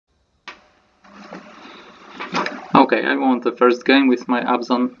Okay, I won the first game with my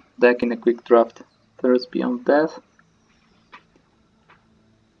Abzan deck in a quick draft. Theros Beyond Death.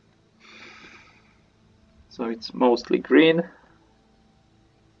 So it's mostly green.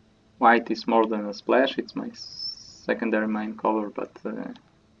 White is more than a splash, it's my secondary main color, but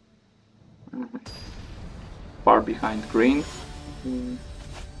far behind green. And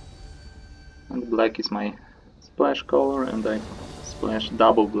black is my splash color, and I splash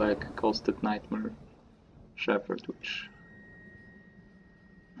double black Coasted Nightmare Shepherd, which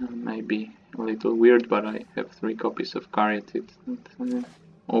may be a little weird, but I have 3 copies of Caryatid, and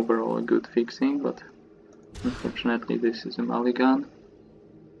overall a good fixing, but unfortunately this is a mulligan.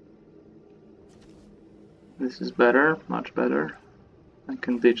 This is better, much better. I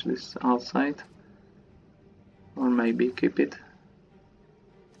can ditch this outside, or maybe keep it.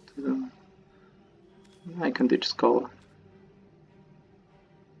 I can ditch Skull.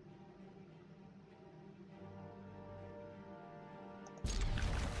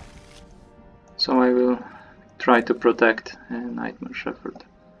 So I will try to protect a Nightmare Shepherd,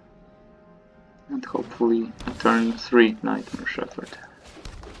 and hopefully a turn 3 Nightmare Shepherd.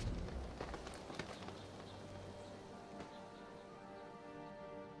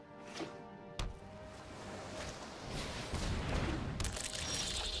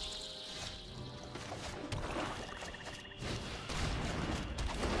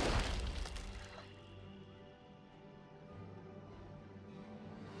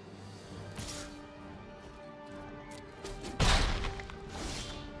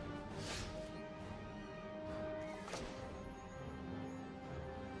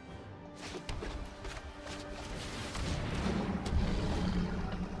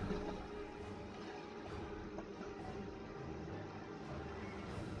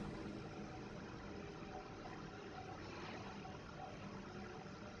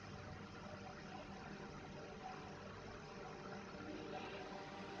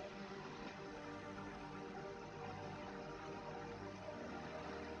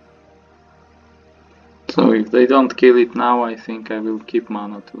 So if they don't kill it now, I think I will keep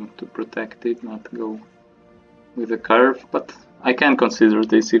mana to protect it, not go with a curve, but I can consider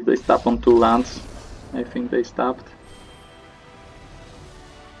this if they stop on 2 lands. I think they stopped.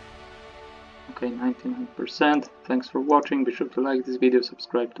 Okay, 99%. Thanks for watching. Be sure to like this video,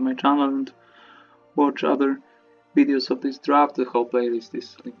 subscribe to my channel, and watch other videos of this draft. The whole playlist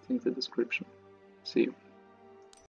is linked in the description. See you.